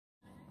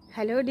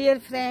Hello dear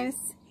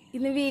friends,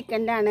 ഇന്ന്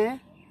വീക്കെൻഡാണ്.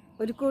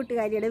 ഒരു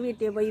കൂട്ടുകാരിയുടെ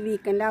വീട്ടിൽ പോയി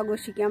വീക്കെൻഡ്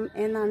ആഘോഷിക്കാം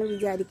എന്നാണ്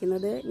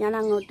വിചാരിക്കുന്നത്. ഞാൻ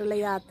അങ്ങോട്ടുള്ള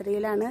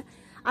യാത്രയിലാണ്.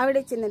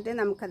 അവിടെ ചെന്നിട്ട്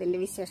നമുക്കതിൻ്റെ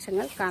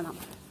വിശേഷങ്ങൾ കാണാം.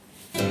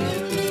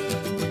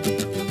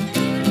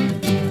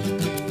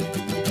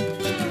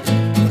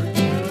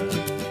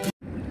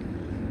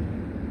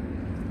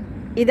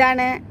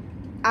 ഇതാണ്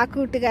ആ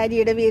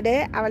കൂട്ടുകാരിയുടെ വീട്.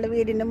 അവളുടെ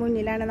വീടിൻ്റെ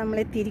മുന്നിലാണ് നമ്മൾ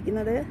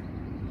എത്തിയിരിക്കുന്നത്.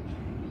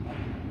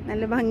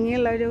 നല്ല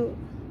ഭംഗിയുള്ളൊരു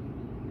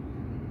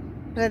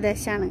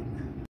പ്രദേശമാണ്.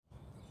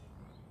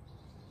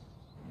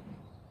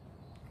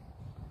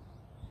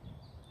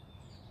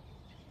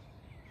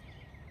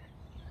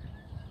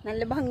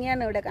 നല്ല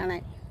ഭംഗിയാണ് ഇവിടെ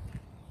കാണാൻ.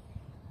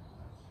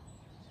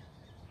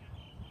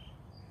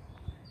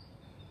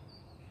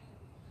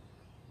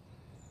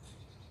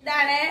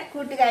 ഇതാണ്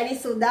കൂട്ടുകാരി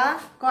സുധ.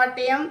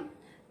 കോട്ടയം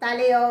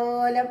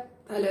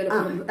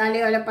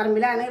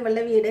തലയോലപ്പറമ്പിലാണ്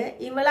ഇവളുടെ വീട്.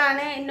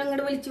 ഇവളാണ് എന്നെ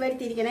ഇങ്ങോട്ട് വിളിച്ചു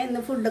വരുത്തിയിരിക്കണേ.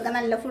 ഇന്ന് ഫുഡൊക്കെ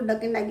നല്ല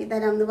ഫുഡൊക്കെ ഉണ്ടാക്കി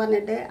തരാമെന്ന്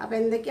പറഞ്ഞിട്ട്. അപ്പൊ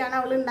എന്തൊക്കെയാണ്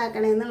അവൾ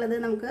ഉണ്ടാക്കണേ എന്നുള്ളത്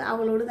നമുക്ക്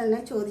അവളോട് തന്നെ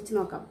ചോദിച്ചു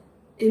നോക്കാം.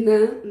 ഇന്ന്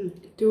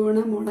ട്യൂണ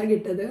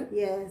മുളകിട്ടത്,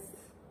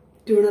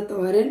 ട്യൂണ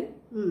തോരൻ,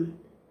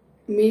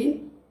 മീൻ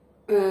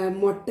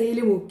മുട്ടയിൽ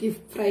മുക്കി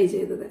ഫ്രൈ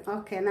ചെയ്തത്.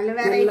 ഓക്കെ, നല്ല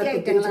വെറൈറ്റി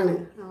ഐറ്റങ്ങളാണ്.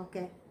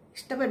 ഓക്കെ,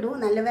 ഇഷ്ടപ്പെട്ടു.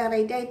 നല്ല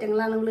വെറൈറ്റി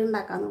ഐറ്റങ്ങളാണ് ഇവിടെ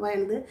ഉണ്ടാക്കാന്ന്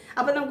പറയുന്നത്.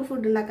 അപ്പൊ നമുക്ക്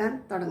ഫുഡ് ഉണ്ടാക്കാൻ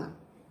തുടങ്ങാം.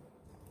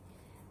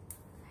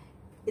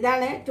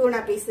 ഇതാണ് ട്യൂണ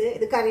പീസ്.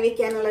 ഇത് കറി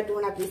വെക്കാനുള്ള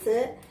ട്യൂണ പീസ്.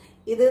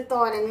 ഇത്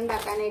തോരൻ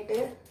ഉണ്ടാക്കാനായിട്ട്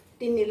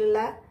ടിന്നിലുള്ള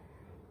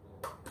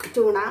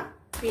ട്യൂണ.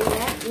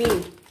 പിന്നെ മീൻ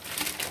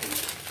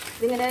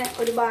ഇതിങ്ങനെ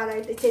ഒരു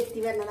ഭാഗമായിട്ട് ചെത്തി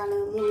വരുന്നതാണ്.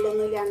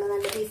 മുള്ളൊന്നും ഇല്ലാണ്ട്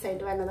നല്ല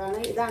പീസായിട്ട് വരുന്നതാണ്.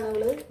 ഇതാണ്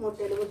അവള്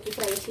മുട്ടയിൽ മുക്കി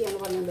ഫ്രൈ ചെയ്യാന്ന്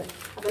പറഞ്ഞത്.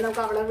 അപ്പൊ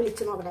നമുക്ക് അവളെ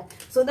വിളിച്ചു നോക്കട്ടെ.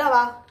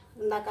 സുധാവാ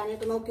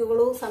ഉണ്ടാക്കാനായിട്ട്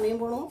നോക്കിയോളൂ, സമയം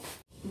പോണു.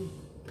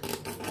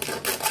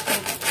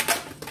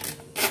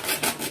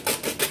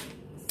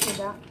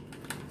 സുധ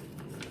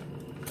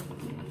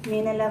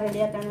മീനെല്ലാം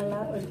റെഡിയാക്കാനുള്ള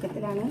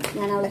ഒരുക്കത്തിലാണ്.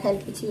 ഞാൻ അവളെ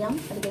ഹെൽപ്പ് ചെയ്യാം.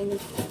 അത് കഴിഞ്ഞ്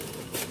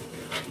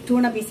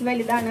ട്യൂണ പീസ്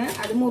വലുതാണ്,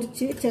 അത്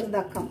മുറിച്ച്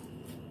ചെറുതാക്കാം.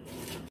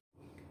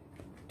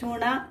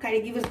 ട്യൂണ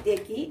കഴുകി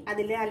വൃത്തിയാക്കി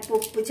അതിൽ അല്പം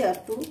ഉപ്പ്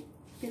ചേർത്തു.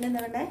 പിന്നെ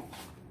എന്താ വേണ്ടേ?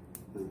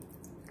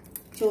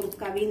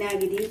 ചൊറുക്ക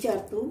വിനാഗിരി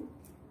ചേർത്തു.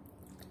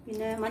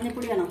 പിന്നെ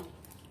മഞ്ഞപ്പൊടിയാണോ?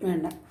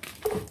 വേണ്ട.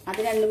 അത്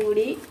രണ്ടും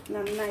കൂടി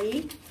നന്നായി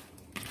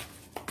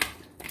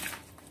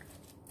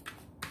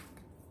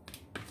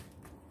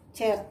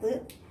ചേർത്ത്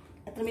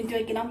എത്ര മിനിറ്റ്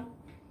വയ്ക്കണം?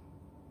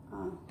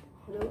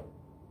 ഒരു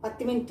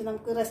 10 മിനിറ്റ്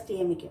നമുക്ക് റെസ്റ്റ്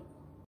ചെയ്യാൻ വയ്ക്കും.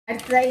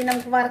 അടുത്തതായി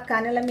നമുക്ക്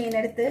വറുക്കാനുള്ള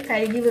മീനെടുത്ത്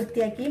കഴുകി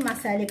വൃത്തിയാക്കി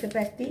മസാലയൊക്കെ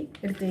പരത്തി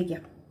എടുത്ത്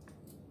വയ്ക്കാം.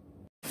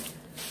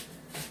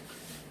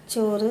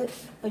 ചോറ്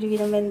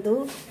ഒരുവിധം വെന്തു.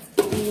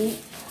 ഇനി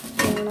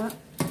ട്യൂണ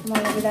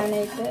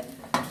മുളകിടാനായിട്ട്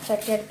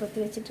ചട്ടി അടുപ്പത്ത്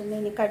വെച്ചിട്ടുണ്ട്.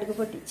 ഇനി കടുക്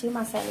പൊട്ടിച്ച്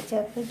മസാല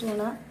ചേർത്ത്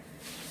ട്യൂണ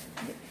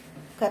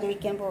കറി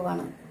വയ്ക്കാൻ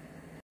പോവാണ്.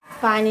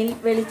 പാനിൽ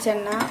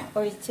വെളിച്ചെണ്ണ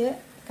ഒഴിച്ച്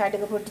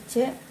കടുക്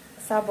പൊട്ടിച്ച്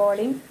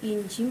സബോളയും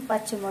ഇഞ്ചിയും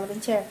പച്ചമുളകും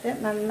ചേർത്ത്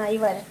നന്നായി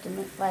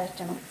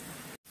വഴറ്റണം.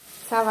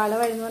 സവാള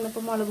വഴന്ന്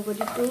വന്നപ്പോൾ മുളക്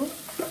പൊടി ഇട്ടു.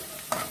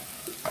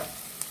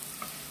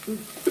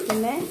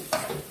 പിന്നെ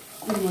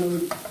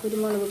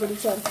കുരുമുളക് പൊടി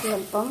ചേർത്ത്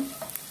അല്പം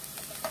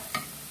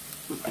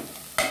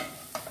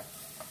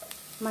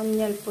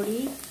മഞ്ഞൾപ്പൊടി.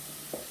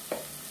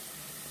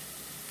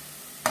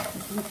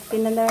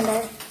 പിന്നെന്താ വേണ്ടേ?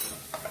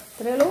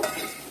 ഇത്രയേ ഉള്ളൂ.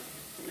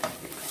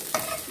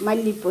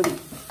 മല്ലിപ്പൊടി.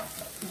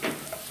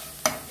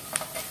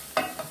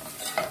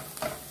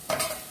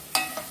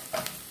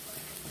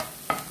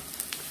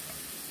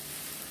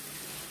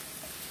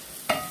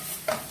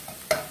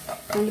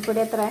 മല്ലിപ്പൊടി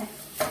എത്ര?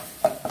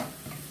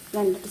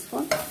 2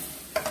 ടീസ്പൂൺ.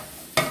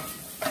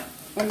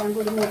 എല്ലാം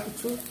കൂടി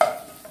മൂപ്പിച്ചു.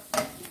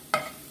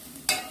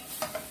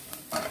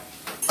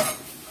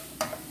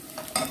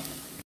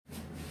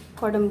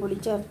 കൊടംപുളി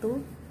ചേർത്തു.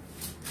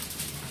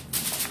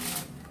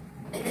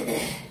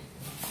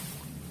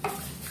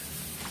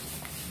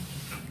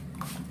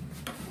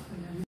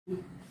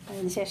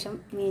 അതിനുശേഷം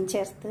മീൻ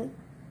ചേർത്ത്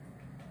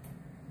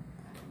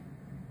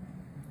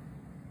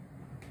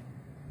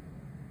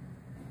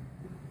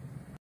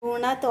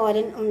ട്യൂണ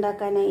തോരൻ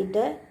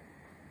ഉണ്ടാക്കാനായിട്ട്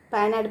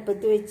പാൻ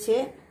അടുപ്പത്ത് വെച്ച്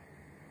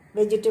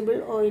വെജിറ്റബിൾ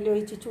ഓയിൽ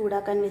ഒഴിച്ച്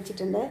ചൂടാക്കാൻ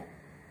വെച്ചിട്ടുണ്ട്.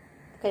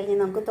 കഴിഞ്ഞ്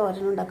നമുക്ക്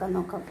തോരൻ ഉണ്ടാക്കാൻ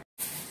നോക്കാം.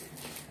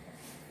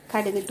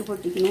 കടുകിട്ട്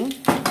പൊട്ടിക്കുന്നു.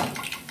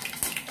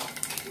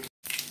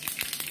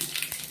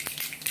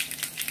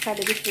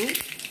 കടുകിട്ടു.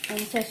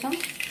 അതിനുശേഷം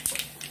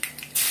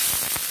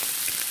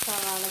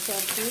സവാള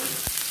ചേർത്ത്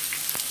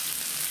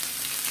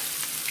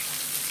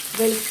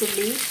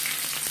വെളുത്തുള്ളി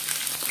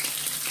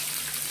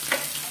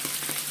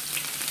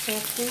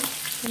ചേർത്ത്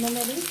പിന്നെ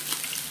മതി.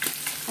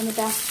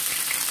 എന്നിട്ടാ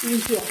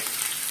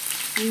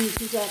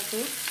ഇഞ്ചി ചേർത്ത്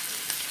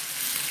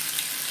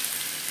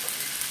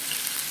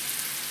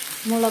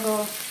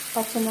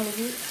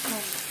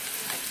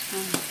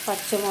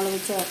പച്ചമുളക്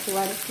ചേർത്ത്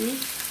വഴറ്റി.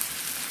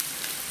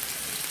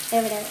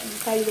 എവിടെ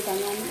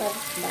കഴുകിട്ടാണ് ഞാൻ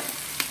ഉണ്ടാക്കും.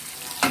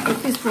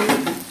 1 സ്പൂൺ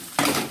എടുക്കും.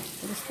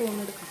 1 സ്പൂൺ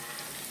എടുക്കും.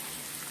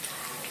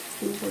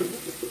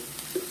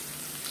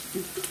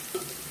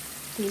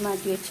 തീ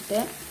മാറ്റി വെച്ചിട്ട്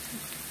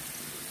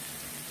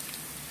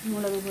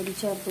മുളക് പൊടി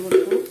ചേർത്ത്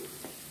കൊടുത്തു.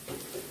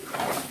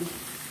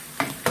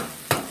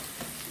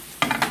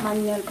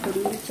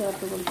 മഞ്ഞൾപ്പൊടി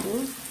ചേർത്ത് കൊടുത്തു.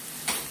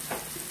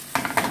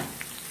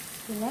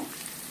 പിന്നെ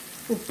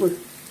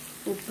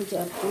ഉപ്പ്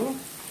ചേർത്തു.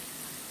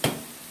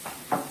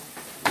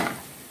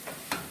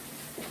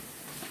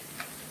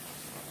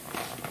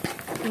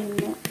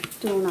 പിന്നെ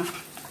ട്യൂണ,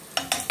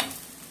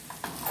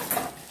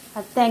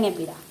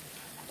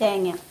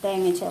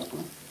 തേങ്ങ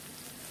ചേർക്കണം.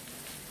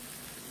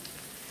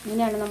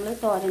 ഇങ്ങനെയാണ് നമ്മൾ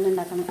തോരൻ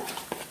ഉണ്ടാക്കുന്നത്.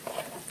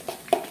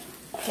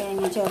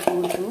 തേങ്ങ ചേർത്ത്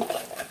കൊടുത്തു.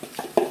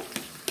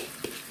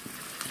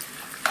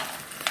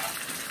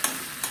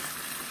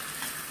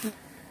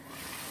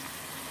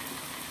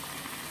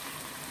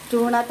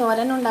 ട്യൂണ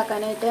തോരൻ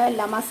ഉണ്ടാക്കാനായിട്ട്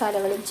എല്ലാ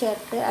മസാലകളും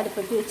ചേർത്ത്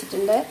അടുപ്പത്ത്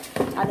വെച്ചിട്ടുണ്ട്.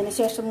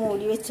 അതിനുശേഷം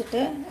മൂടി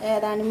വെച്ചിട്ട്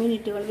ഏതാനും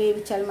മിനിറ്റുകൾ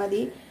വേവിച്ചാൽ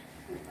മതി.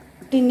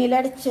 ടിന്നിൽ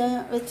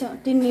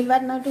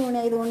വരുന്ന ട്യൂണ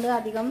ആയതുകൊണ്ട്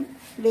അധികം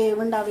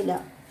വേവുണ്ടാവില്ല.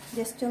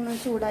 ജസ്റ്റ് ഒന്ന്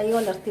ചൂടായി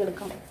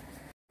ഉലർത്തിയെടുക്കാം.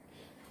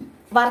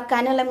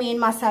 വറുക്കാനുള്ള മീൻ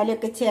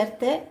മസാലയൊക്കെ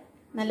ചേർത്ത്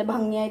നല്ല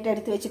ഭംഗിയായിട്ട്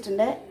എടുത്ത്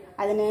വെച്ചിട്ടുണ്ട്.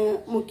 അതിന്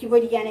മുക്കി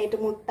പൊരിക്കാനായിട്ട്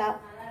മുട്ട,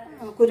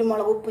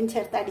 കുരുമുളക്, ഉപ്പും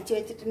ചേർത്ത് അടിച്ച്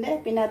വെച്ചിട്ടുണ്ട്.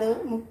 പിന്നെ അത്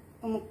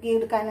മുക്കി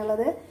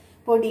എടുക്കാനുള്ളത്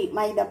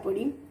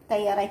മൈദപ്പൊടിയും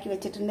തയ്യാറാക്കി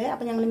വെച്ചിട്ടുണ്ട്.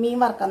 അപ്പോൾ ഞങ്ങൾ മീൻ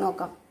വറുക്കാൻ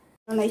നോക്കാം.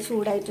 നന്നായി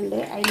ചൂടായിട്ടുണ്ട്.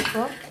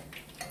 അതിലിപ്പോൾ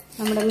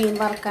നമ്മുടെ മീൻ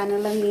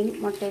വറുക്കാനുള്ള മീൻ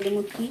മുട്ടയിൽ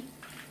മുക്കി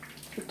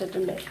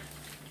ഇട്ടിട്ടുണ്ട്.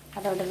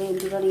 അതവിടെ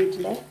വേണ്ടി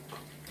തുടങ്ങിയിട്ടുണ്ട്.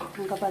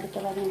 നമുക്ക് പതുക്കെ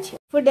പറഞ്ഞു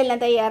ചെയ്യാം. ഫുഡെല്ലാം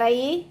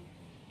തയ്യാറായി.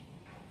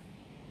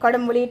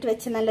 കുടംപുളി ഇട്ട്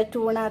വെച്ച് നല്ല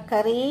ട്യൂണ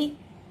കറി,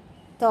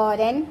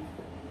 തോരൻ,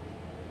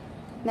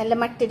 നല്ല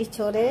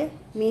മട്ടരിച്ചോറ്,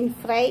 മീൻ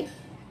ഫ്രൈ.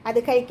 അത്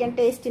കഴിക്കാൻ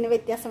ടേസ്റ്റിന്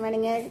വ്യത്യാസം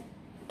വേണമെങ്കിൽ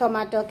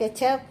ടൊമാറ്റോ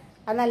കെച്ചപ്പ്,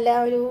 അത് നല്ല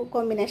ഒരു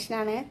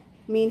കോമ്പിനേഷനാണ്.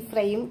 മീൻ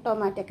ഫ്രൈയും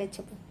ടൊമാറ്റോ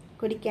കെച്ചപ്പും.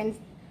 കുടിക്കാൻ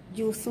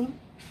ജ്യൂസും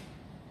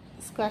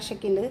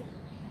സ്ക്വാഷൊക്കെ ഉണ്ട്.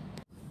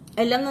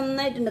 എല്ലാം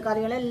നന്നായിട്ടുണ്ട്.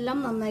 കറികളെല്ലാം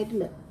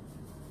നന്നായിട്ടുണ്ട്.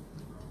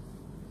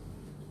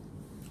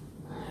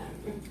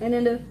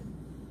 എങ്ങനെയുണ്ട്?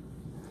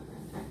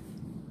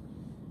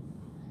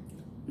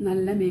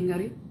 നല്ല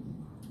മീൻകറി,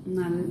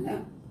 നല്ല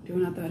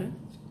ട്യൂണ തോരൻ,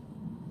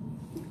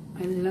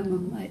 എല്ലാം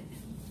നന്നായി.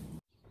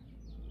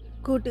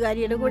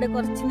 കൂട്ടുകാരിയുടെ കൂടെ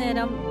കുറച്ചു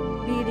നേരം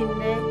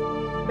വീടിന്റെ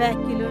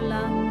ബാക്കിലുള്ള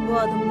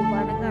ഗോതമ്പ്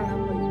പാടം കാണാൻ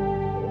പോയി.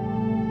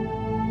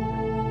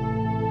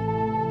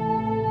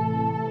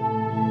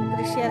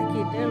 കൃഷി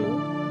ഇറക്കിയിട്ടേ ഉള്ളൂ.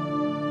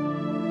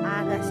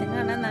 ആകാശം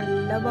കാണാൻ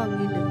നല്ല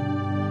ഭംഗിയുണ്ട്.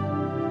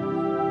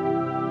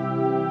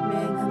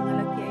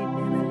 മേഘങ്ങളൊക്കെ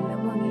ആയിട്ട് നല്ല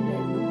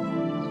ഭംഗിയിലായിരുന്നു.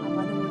 അപ്പൊ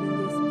അതുകൂടി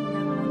ഉദ്ദേശിച്ച്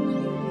ഞങ്ങളൊന്ന്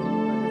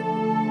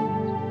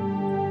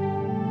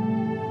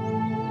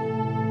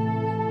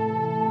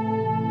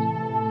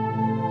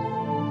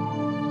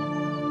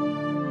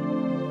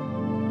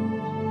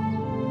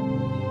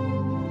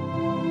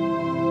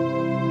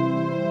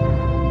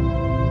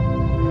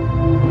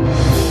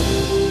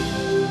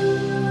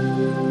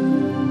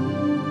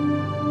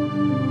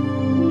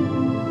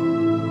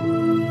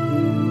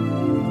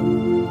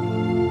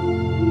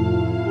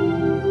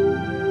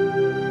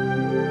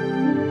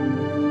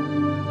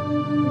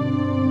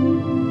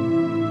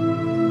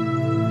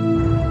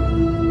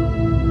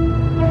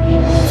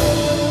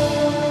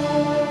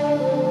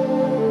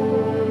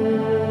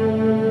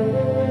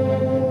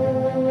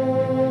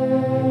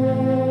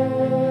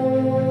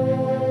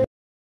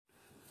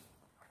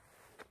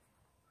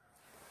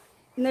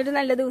ഇന്നൊരു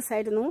നല്ല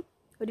ദിവസമായിരുന്നു.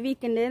 ഒരു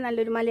വീക്കെൻഡ്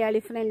നല്ലൊരു മലയാളി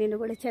ഫ്രണ്ടിൻ്റെ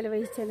കൂടെ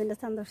ചിലവഴിച്ചതിൻ്റെ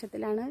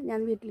സന്തോഷത്തിലാണ് ഞാൻ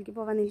വീട്ടിലേക്ക്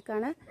പോകാൻ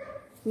നിൽക്കുകയാണ്.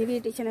 ഇനി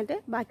വീട്ടിൽ ചെന്നിട്ട്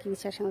ബാക്കി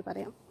വിശേഷങ്ങൾ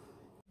പറയാം.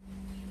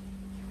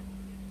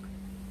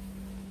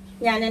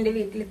 ഞാൻ എൻ്റെ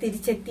വീട്ടിൽ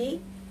തിരിച്ചെത്തി.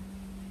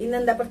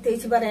 ഇന്നെന്താ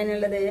പ്രത്യേകിച്ച്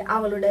പറയാനുള്ളത്,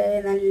 അവളുടെ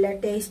നല്ല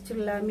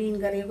ടേസ്റ്റുള്ള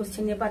മീൻകറിയെ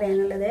കുറിച്ച് തന്നെ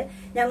പറയാനുള്ളത്.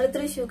 ഞങ്ങൾ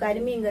തൃശ്ശൂർക്കാർ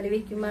മീൻകറി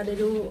വെക്കുമ്പോൾ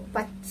അതൊരു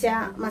പച്ച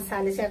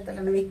മസാല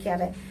ചേർത്തിട്ടാണ്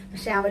വെക്കാറ്.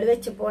 പക്ഷെ അവൾ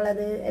വെച്ചപ്പോൾ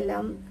അത്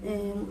എല്ലാം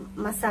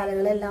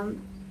മസാലകളെല്ലാം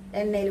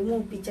എണ്ണയിൽ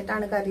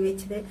മൂപ്പിച്ചിട്ടാണ് കറി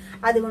വെച്ചത്.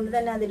 അതുകൊണ്ട്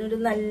തന്നെ അതിനൊരു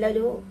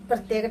നല്ലൊരു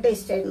പ്രത്യേക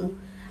ടേസ്റ്റ് ആയിരുന്നു.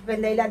 അപ്പൊ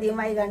എന്തായാലും അധികം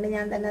വൈകാണ്ട്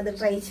ഞാൻ തന്നെ അത്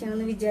ട്രൈ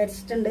ചെയ്യണമെന്ന്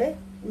വിചാരിച്ചിട്ടുണ്ട്.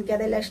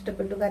 എനിക്കതെല്ലാം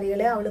ഇഷ്ടപ്പെട്ടു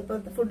കറികള്. അവളിപ്പോ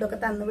ഫുഡൊക്കെ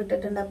തന്നു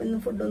വിട്ടിട്ടുണ്ട്. അപ്പൊ ഇന്ന്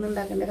ഫുഡൊന്നും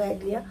ഉണ്ടാക്കേണ്ട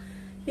കാര്യമില്ല.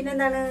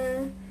 പിന്നെന്താണ്,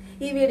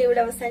 ഈ വീഡിയോ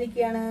ഇവിടെ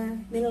അവസാനിക്കുകയാണ്.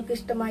 നിങ്ങൾക്ക്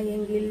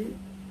ഇഷ്ടമായെങ്കിൽ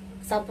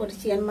സപ്പോർട്ട്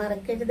ചെയ്യാൻ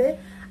മറക്കരുത്.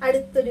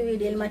 അടുത്തൊരു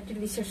വീഡിയോയിൽ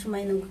മറ്റൊരു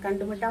വിശേഷമായി നമുക്ക്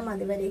കണ്ടുമുട്ടാം.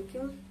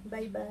 അതുവരേക്കും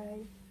ബൈ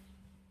ബൈ.